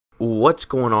What's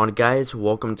going on, guys?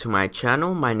 Welcome to my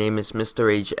channel. My name is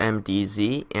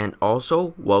MrRageMDz, and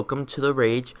also welcome to the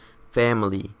Rage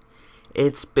family.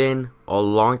 It's been a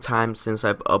long time since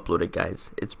I've uploaded,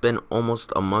 guys. It's been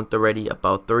almost a month already,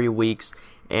 about 3 weeks,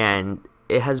 and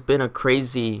it has been a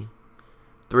crazy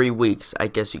 3 weeks, I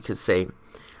guess you could say.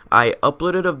 I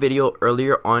uploaded a video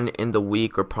earlier on in the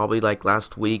week, or probably like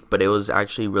last week, but it was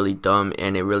actually really dumb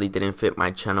and it really didn't fit my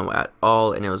channel at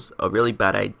all, and it was a really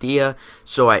bad idea,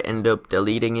 so I ended up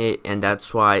deleting it, and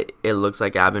that's why it looks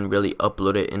like I haven't really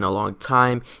uploaded in a long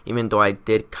time, even though I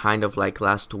did kind of like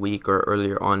last week or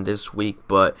earlier on this week.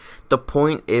 But the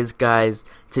point is, guys,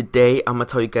 today I'm gonna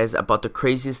tell you guys about the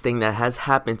craziest thing that has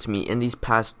happened to me in these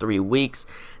past 3 weeks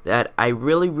that I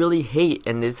really hate,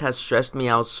 and this has stressed me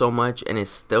out so much and is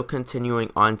still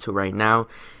continuing on to right now,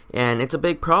 and it's a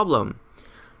big problem.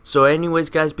 So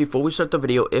anyways, guys, before we start the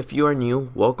video, if you are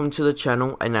new, welcome to the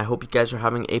channel, and I hope you guys are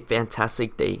having a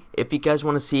fantastic day. If you guys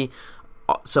want to see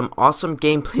some awesome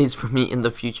gameplays from me in the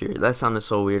future, that sounded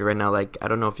so weird right now, like I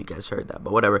don't know if you guys heard that,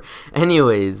 but whatever.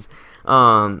 Anyways,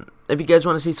 if you guys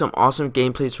want to see some awesome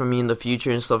gameplays from me in the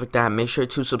future and stuff like that, make sure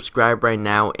to subscribe right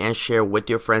now and share with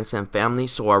your friends and family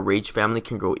so our Rage family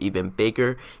can grow even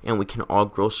bigger and we can all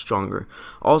grow stronger.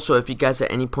 Also, if you guys at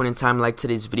any point in time like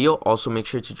today's video, also make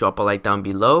sure to drop a like down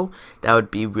below. That would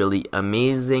be really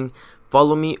amazing.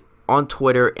 Follow me on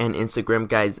Twitter and Instagram,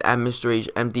 guys, at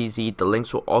MrRageMDz. The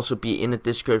links will also be in the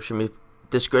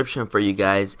description for you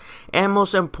guys. And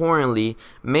most importantly,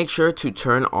 make sure to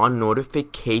turn on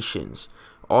notifications.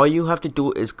 All you have to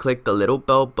do is click the little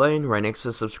bell button right next to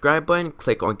the subscribe button,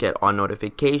 click on get on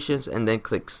notifications, and then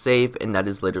click save, and that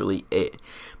is literally it.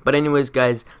 But anyways,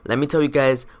 guys, let me tell you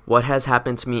guys what has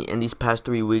happened to me in these past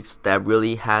 3 weeks that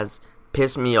really has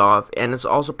pissed me off, and it's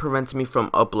also prevented me from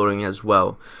uploading as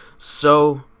well.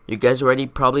 So you guys already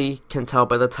probably can tell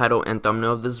by the title and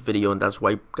thumbnail of this video, and that's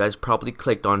why you guys probably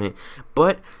clicked on it.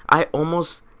 But I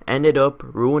almost ended up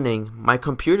ruining my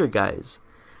computer, guys.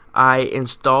 I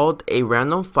installed a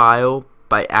random file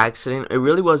by accident. It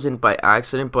really wasn't by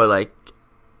accident, but like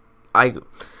I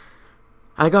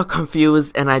got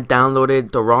confused and I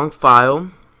downloaded the wrong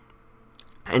file.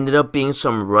 Ended up being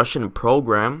some Russian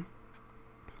program.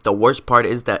 The worst part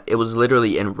is that it was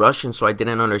literally in Russian, so I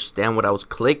didn't understand what I was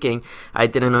clicking. I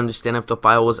didn't understand if the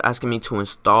file was asking me to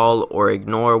install or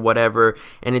ignore, whatever.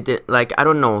 And it did, like, I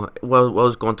don't know what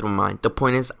was going through my mind. The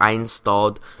point is, I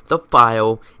installed the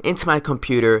file into my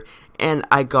computer, and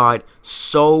I got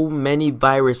so many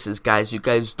viruses, guys. You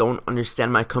guys don't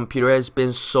understand. My computer has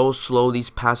been so slow these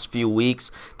past few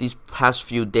weeks, these past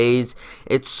few days.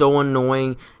 It's so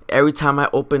annoying. Every time I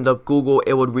opened up Google,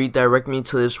 it would redirect me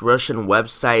to this Russian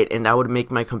website, and that would make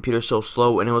my computer so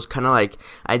slow. And it was kind of like,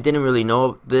 I didn't really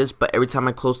know this, but every time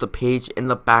I closed the page, in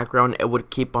the background it would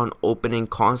keep on opening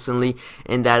constantly,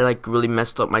 and that like really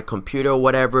messed up my computer or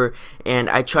whatever. And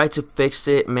I tried to fix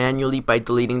it manually by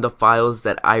deleting the files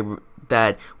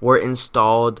that were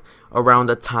installed around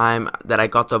the time that I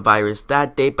got the virus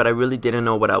that day, but I really didn't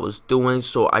know what I was doing,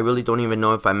 so I really don't even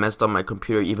know if I messed up my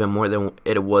computer even more than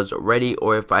it was already,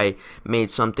 or if I made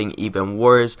something even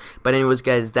worse. But anyways,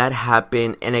 guys, that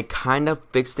happened, and it kind of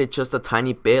fixed it just a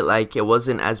tiny bit. Like, it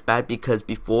wasn't as bad, because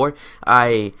before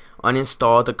I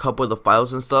uninstalled a couple of the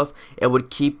files and stuff, it would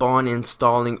keep on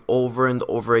installing over and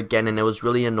over again, and it was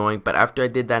really annoying. But after I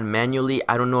did that manually,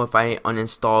 I don't know if I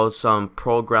uninstalled some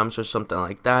programs or something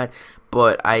like that,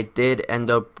 but I did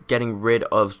end up getting rid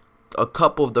of a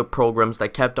couple of the programs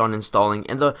that kept on installing.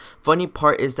 And the funny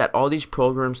part is that all these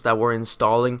programs that were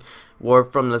installing were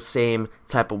from the same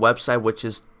type of website, which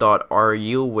is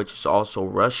 .ru, which is also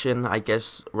Russian, I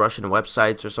guess, Russian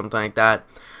websites or something like that.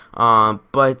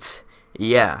 But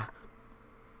yeah.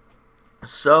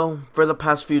 So for the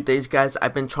past few days, guys,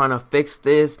 I've been trying to fix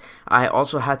this. I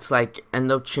also had to like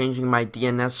end up changing my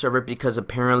DNS server, because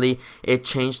apparently it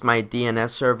changed my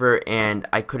DNS server and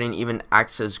I couldn't even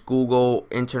access Google,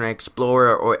 Internet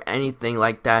Explorer, or anything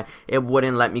like that. It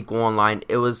wouldn't let me go online.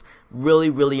 It was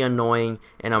really annoying,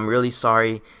 and I'm really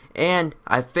sorry. And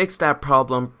I fixed that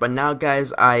problem, but now,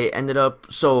 guys, I ended up,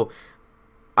 so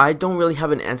I don't really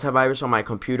have an antivirus on my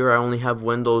computer. I only have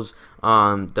Windows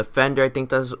Defender, I think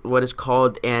that's what it's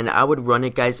called, and I would run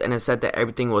it, guys, and it said that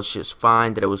everything was just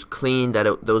fine, that it was clean, that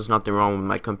there was nothing wrong with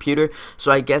my computer.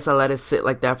 So I guess I let it sit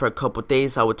like that for a couple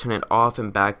days. I would turn it off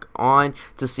and back on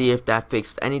to see if that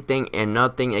fixed anything, and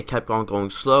nothing. It kept on going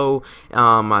slow.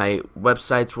 My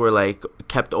websites were like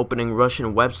kept opening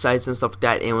Russian websites and stuff like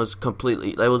that, and it was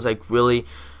completely, it was like really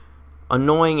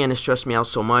annoying and it stressed me out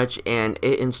so much, and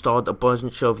it installed a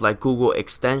bunch of like Google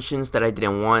extensions that I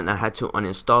didn't want, and I had to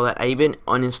uninstall it. I even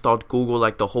uninstalled Google,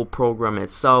 like the whole program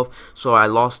itself, so I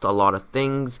lost a lot of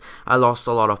things. I lost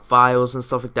a lot of files and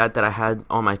stuff like that that I had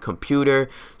on my computer.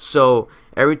 So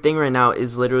everything right now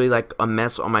is literally like a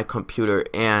mess on my computer.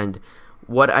 And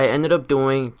what I ended up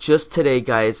doing just today,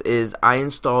 guys, is I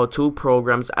installed 2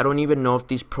 programs. I don't even know if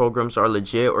these programs are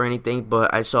legit or anything,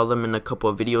 but I saw them in a couple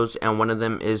of videos, and one of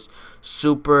them is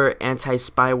Super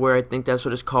Anti-Spyware, I think that's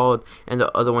what it's called, and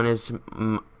the other one is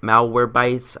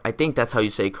Malwarebytes. I think that's how you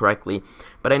say it correctly.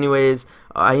 But anyways,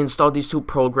 I installed these 2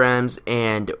 programs,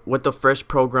 and with the first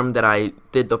program that I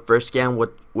did the first scan,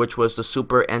 which was the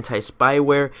Super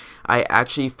Anti-Spyware, I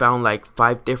actually found like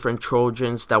 5 different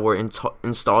Trojans that were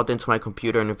installed into my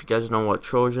computer. And if you guys know what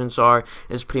Trojans are,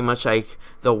 it's pretty much like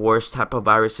the worst type of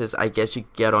viruses I guess you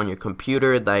could get on your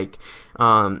computer. Like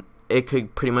it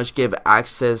could pretty much give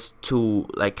access to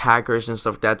like hackers and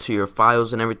stuff like that to your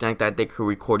files and everything like that. They could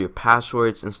record your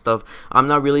passwords and stuff. I'm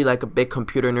not really like a big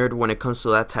computer nerd when it comes to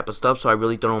that type of stuff, so I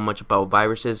really don't know much about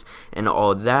viruses and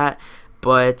all that.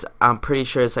 But I'm pretty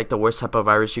sure it's like the worst type of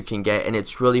virus you can get, and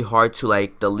it's really hard to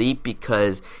like delete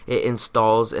because it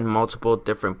installs in multiple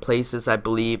different places, I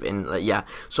believe. And yeah,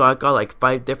 so I got like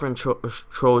 5 different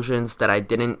Trojans that I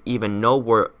didn't even know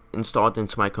were installed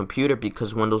into my computer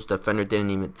because Windows Defender didn't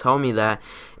even tell me that.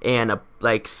 And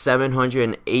like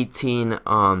 718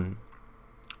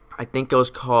 I think it was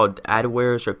called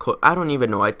adwares or I don't even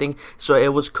know. I think so.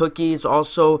 It was cookies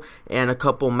also, and a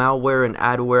couple malware and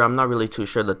adware. I'm not really too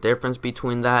sure the difference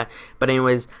between that. But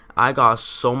anyways, I got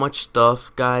so much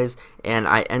stuff, guys, and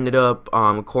I ended up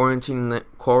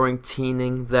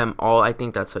quarantining them all. I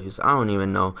think that's how you say. I don't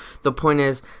even know. The point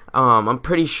is, I'm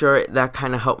pretty sure that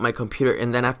kind of helped my computer.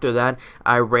 And then after that,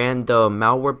 I ran the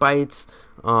Malwarebytes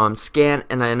scan,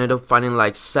 and I ended up finding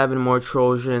like 7 more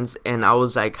Trojans, and I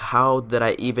was like, how did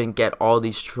I even get all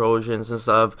these Trojans and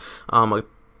stuff? A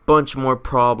bunch more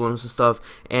problems and stuff,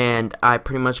 and I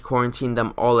pretty much quarantined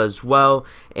them all as well.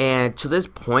 And to this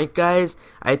point, guys,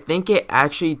 I think it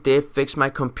actually did fix my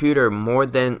computer more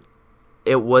than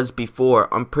it was before.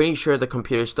 I'm pretty sure the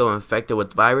computer is still infected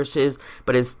with viruses,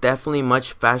 but it's definitely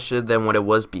much faster than what it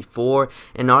was before.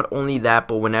 And not only that,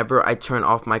 but whenever I turn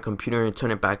off my computer and turn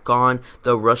it back on,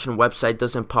 the Russian website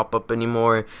doesn't pop up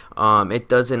anymore. It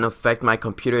doesn't affect my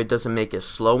computer. It doesn't make it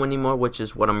slow anymore, which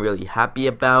is what I'm really happy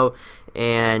about.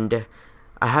 And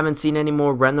I haven't seen any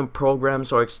more random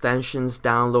programs or extensions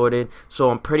downloaded, so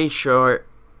I'm pretty sure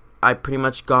I pretty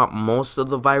much got most of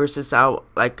the viruses out.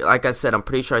 Like I said, I'm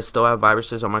pretty sure I still have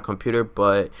viruses on my computer,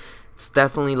 but it's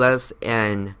definitely less,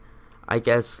 and I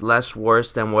guess less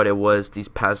worse than what it was these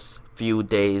past few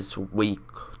days, 2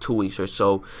 weeks or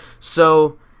so.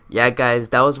 So yeah, guys,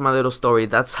 that was my little story.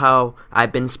 That's how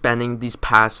I've been spending these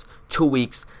past 2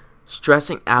 weeks,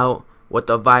 stressing out with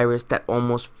a virus that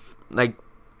almost, like,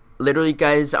 literally,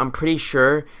 guys, I'm pretty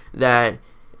sure that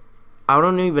I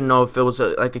don't even know if it was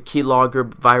like a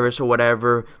keylogger virus or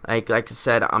whatever. Like I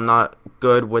said, I'm not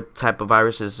good with type of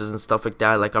viruses and stuff like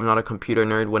that. Like, I'm not a computer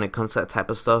nerd when it comes to that type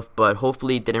of stuff. But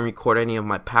hopefully it didn't record any of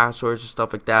my passwords or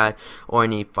stuff like that, or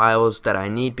any files that I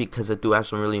need, because I do have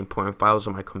some really important files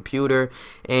on my computer.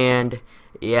 And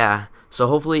yeah, so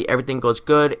hopefully everything goes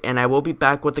good, and I will be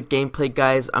back with the gameplay,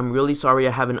 guys. I'm really sorry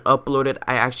I haven't uploaded.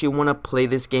 I actually want to play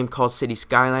this game called City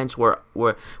Skylines,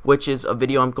 which is a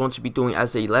video I'm going to be doing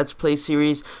as a Let's Play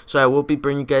series. So I will be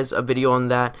bringing you guys a video on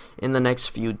that in the next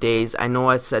few days. I know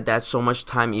I said that so much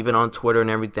time, even on Twitter and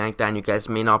everything like that, and you guys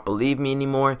may not believe me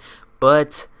anymore.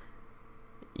 But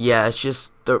yeah, it's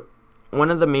just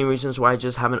one of the main reasons why I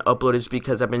just haven't uploaded is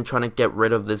because I've been trying to get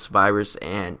rid of this virus,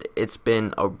 and it's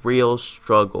been a real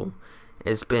struggle.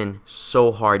 It's been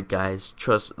so hard, guys.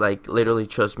 Literally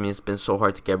trust me, it's been so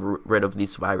hard to get rid of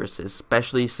these viruses,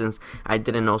 especially since I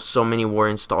didn't know so many were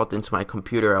installed into my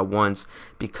computer at once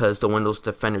because the Windows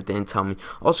Defender didn't tell me.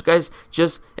 Also, guys,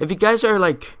 just if you guys are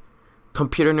like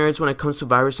computer nerds when it comes to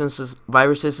viruses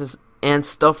and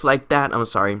stuff like that, I'm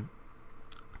sorry,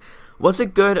 what's a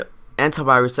good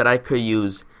antivirus that I could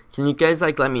use? Can you guys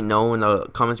like let me know in the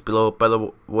comments below? By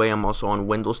the way, I'm also on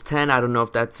Windows 10. I don't know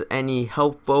if that's any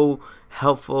helpful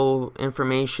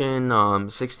information.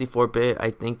 64-bit,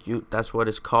 I think that's what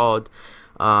it's called.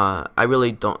 I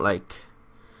really don't like.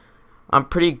 I'm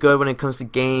pretty good when it comes to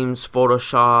games,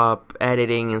 Photoshop,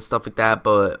 editing, and stuff like that.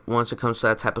 But once it comes to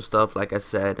that type of stuff, like I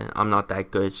said, I'm not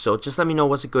that good. So just let me know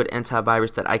what's a good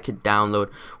antivirus that I could download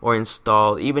or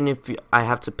install, even if I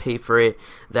have to pay for it,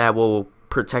 that will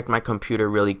protect my computer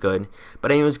really good.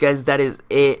 But anyways, guys, that is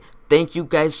it. thank you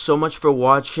guys so much for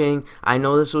watching. I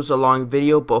know this was a long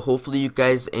video, but hopefully you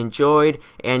guys enjoyed,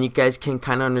 and you guys can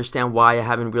kind of understand why I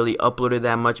haven't really uploaded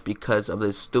that much, because of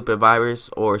this stupid virus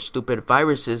or stupid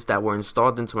viruses that were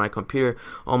installed into my computer,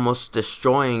 almost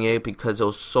destroying it because it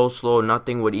was so slow,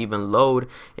 nothing would even load.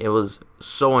 It was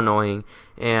so annoying.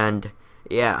 And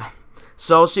yeah,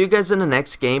 so I'll see you guys in the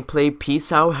next gameplay.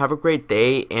 Peace out, have a great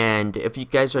day, and if you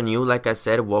guys are new, like I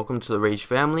said, welcome to the Rage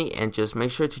family, and just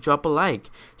make sure to drop a like,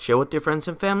 share with your friends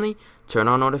and family, turn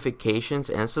on notifications,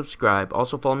 and subscribe.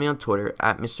 Also follow me on Twitter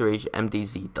at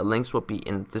MrRageMDz. The links will be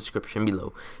in the description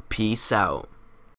below. Peace out.